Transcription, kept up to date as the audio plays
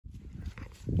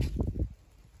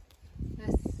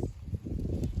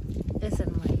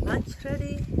breakfast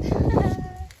ready.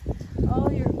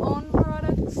 All your own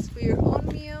products for your own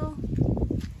meal.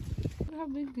 Look how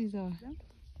big these are.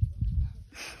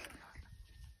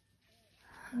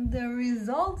 The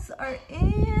results are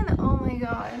in. Oh my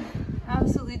god.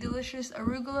 Absolutely delicious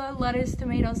arugula, lettuce,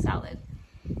 tomato salad.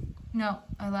 No,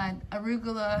 I lied.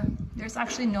 Arugula. There's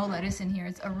actually no lettuce in here.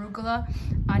 It's arugula,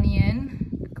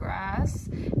 onion, grass,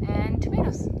 and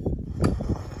tomatoes.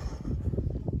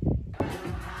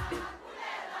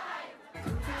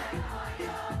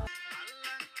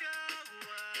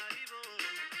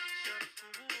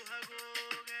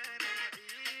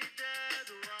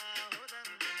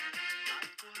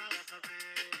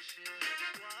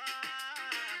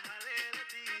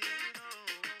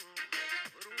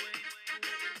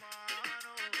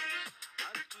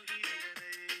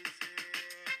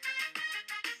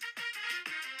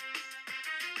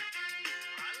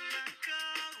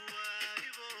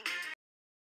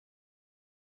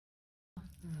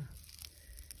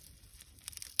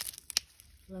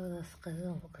 labadaas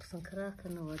qayboon ku karsan karaa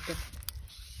kana waa dab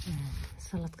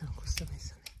saladkan ku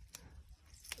samaysan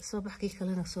soo baxkii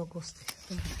kalena soo goostay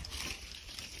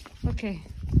Okay.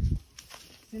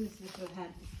 So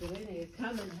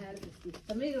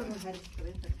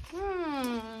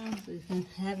you can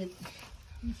have it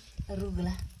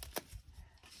arugula.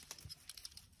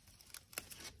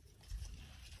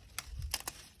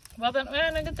 Badan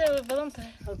waan naga tahay badan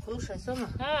tahay. Hal kulushay sama.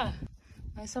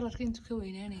 Ay saladka intuu ka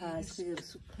weynaanay. Iska yar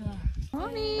sug.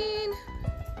 Morning.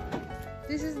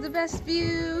 This is the best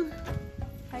view.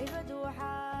 haybadu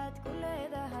waxaad ku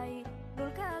leedahay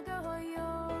dhulkaaga hooyo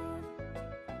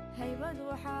haybadu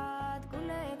waxaad ku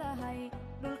leedahay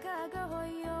dhulkaaga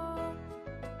hooyo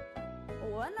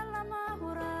wana lama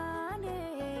huraane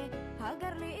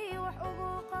hagarli wax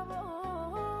ugu qabo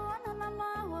wana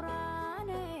lama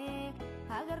huraane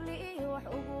hagarli wax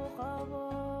ugu qabo.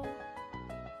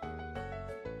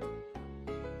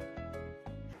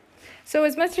 So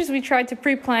as much as we tried to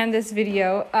pre-plan this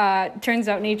video, turns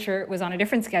out nature was on a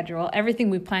different schedule. Everything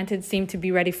we planted seemed to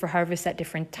be ready for harvest at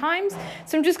different times.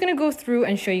 So I'm just going to go through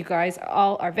and show you guys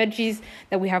all our veggies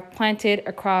that we have planted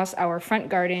across our front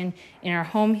garden in our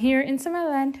home here in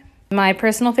Somaliland. My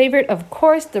personal favorite, of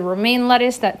course, the romaine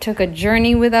lettuce that took a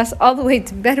journey with us all the way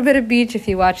to Bedabeda Beach. If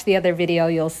you watch the other video,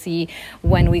 you'll see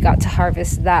when we got to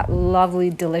harvest that lovely,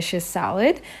 delicious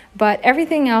salad. But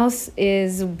everything else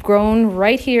is grown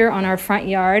right here on our front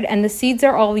yard, and the seeds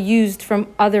are all used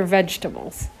from other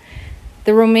vegetables.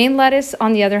 The romaine lettuce,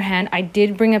 on the other hand, I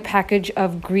did bring a package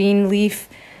of green leaf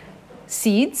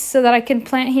seeds so that I can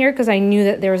plant here because I knew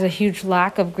that there was a huge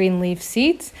lack of green leaf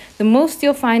seeds. The most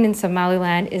you'll find in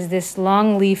Somaliland is this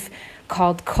long leaf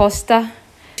called costa,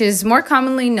 which is more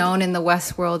commonly known in the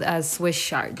West world as Swiss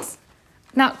shards.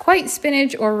 Not quite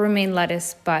spinach or romaine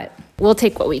lettuce, but we'll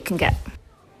take what we can get.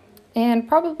 And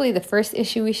probably the first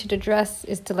issue we should address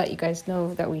is to let you guys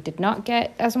know that we did not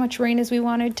get as much rain as we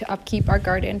wanted to upkeep our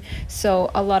garden.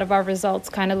 So a lot of our results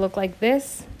kind of look like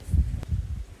this.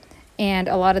 And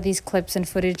a lot of these clips and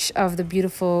footage of the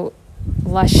beautiful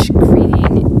lush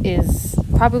greening is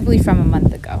probably from a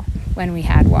month ago when we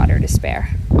had water to spare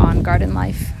on Garden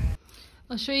Life.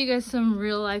 I'll show you guys some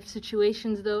real life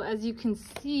situations though. As you can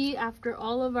see, after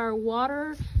all of our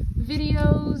water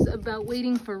videos about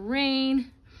waiting for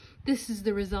rain, this is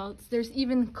the results. There's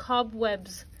even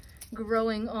cobwebs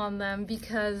growing on them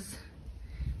because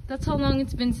that's how long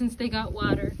it's been since they got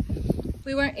water.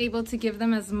 We weren't able to give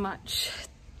them as much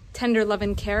tender love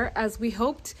and care as we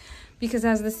hoped because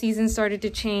as the season started to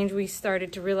change, we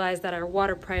started to realize that our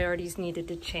water priorities needed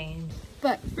to change.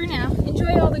 But for now,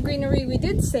 enjoy all the greenery we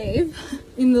did save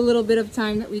in the little bit of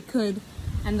time that we could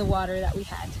and the water that we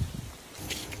had.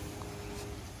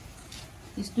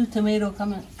 These new tomato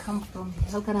come from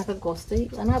how can I go stay?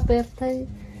 And I birthday.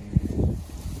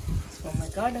 It's from my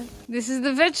garden. This is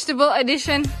the vegetable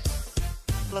edition.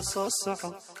 Allah so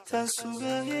soco tan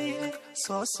sugaye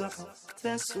so soco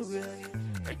tan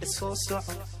sugaye so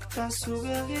soco tan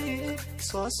sugaye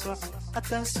so soco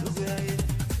tan sugaye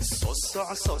so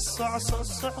soco so soco so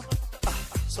soco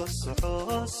so soco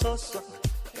so soco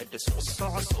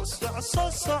so soco so soco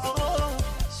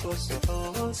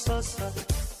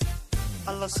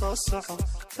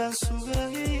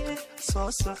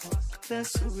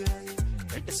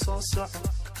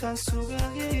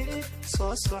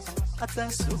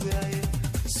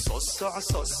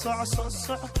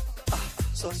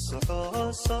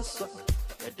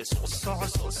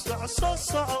so soco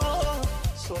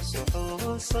so soco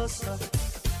so soco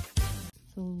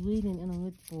so weeding in a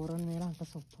mid boran meelaha ka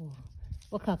soo tuuro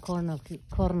waka cornel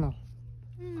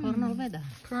beda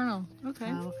Colonel,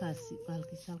 okay. wakaasi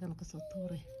halkan ka soo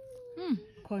tuuray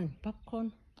Corn,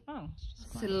 popcorn. Oh,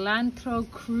 cilantro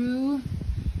crew.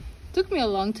 Took me a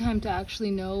long time to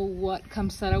actually know what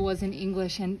kamsara was in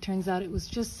English, and it turns out it was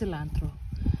just cilantro.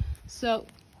 So,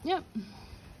 yeah.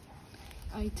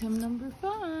 Item number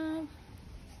 5.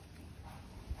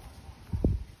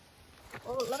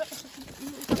 Oh, laba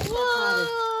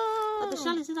hada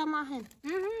shalay sidaa ma ahayn.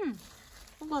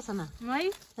 U goosana.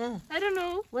 May? I don't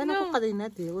know. Wayna ku qadaynaa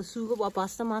dee, waa suugo, waa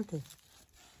pasta maanta.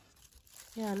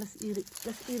 Yeah, let's eat it.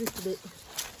 Let's eat it today.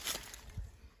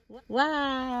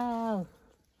 Wow.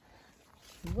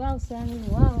 Wow, Sammy,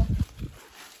 wow.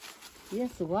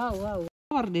 Yes, wow, wow.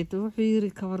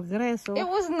 It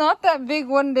was not that big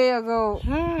one day ago.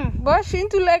 Bash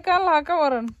into like Allah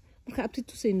kawaran. Marka abti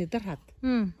tusayni darhad.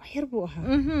 Wax yar buu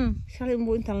ahaa. Shalay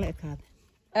muu intaan la ekaade.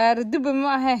 Ardubi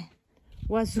ma ahe.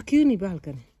 Waa zucchini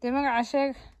bahalkan. De magaca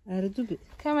sheeg. Ardubi.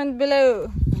 Comment below.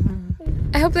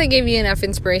 I hope that gave you enough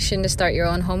inspiration to start your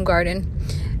own home garden.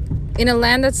 In a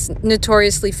land that's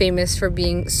notoriously famous for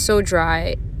being so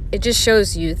dry, it just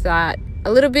shows you that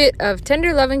a little bit of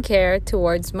tender love and care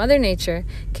towards Mother Nature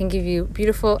can give you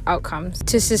beautiful outcomes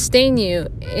to sustain you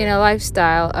in a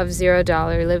lifestyle of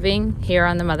 $0 living here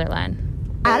on the motherland.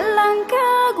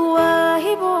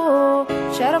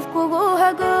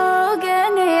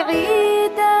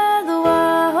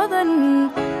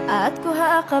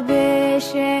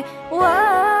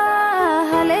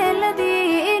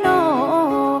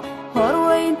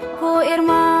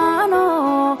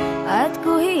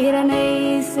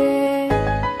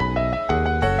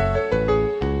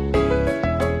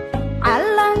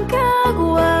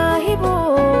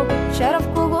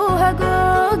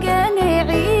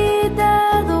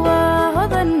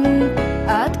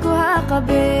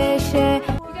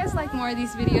 If you guys like more of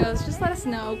these videos, just let us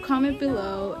know. Comment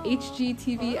below,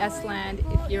 HGTVS Land,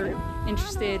 if you're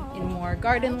interested in more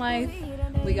garden life.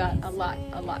 We got a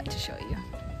lot to show you.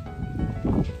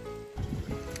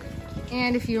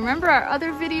 And if you remember our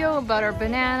other video about our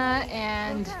banana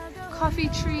and coffee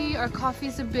tree, our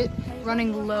coffee's a bit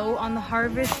running low on the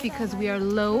harvest because we are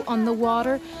low on the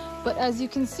water. But as you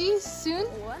can see, soon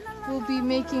we'll be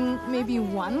making maybe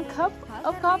 1 cup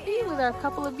of coffee with our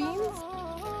couple of beans.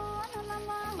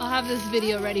 I'll have this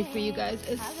video ready for you guys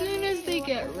as soon as they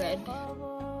get red.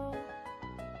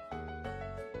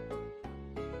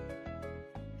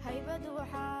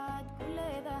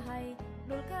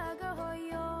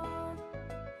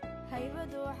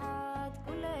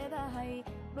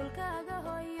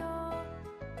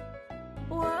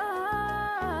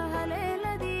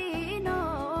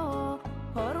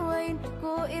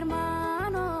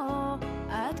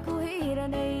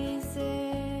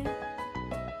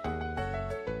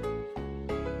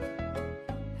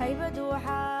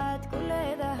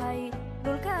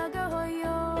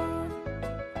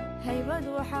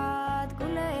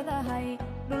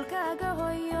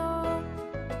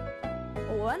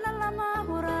 وانا لما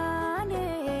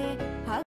هراني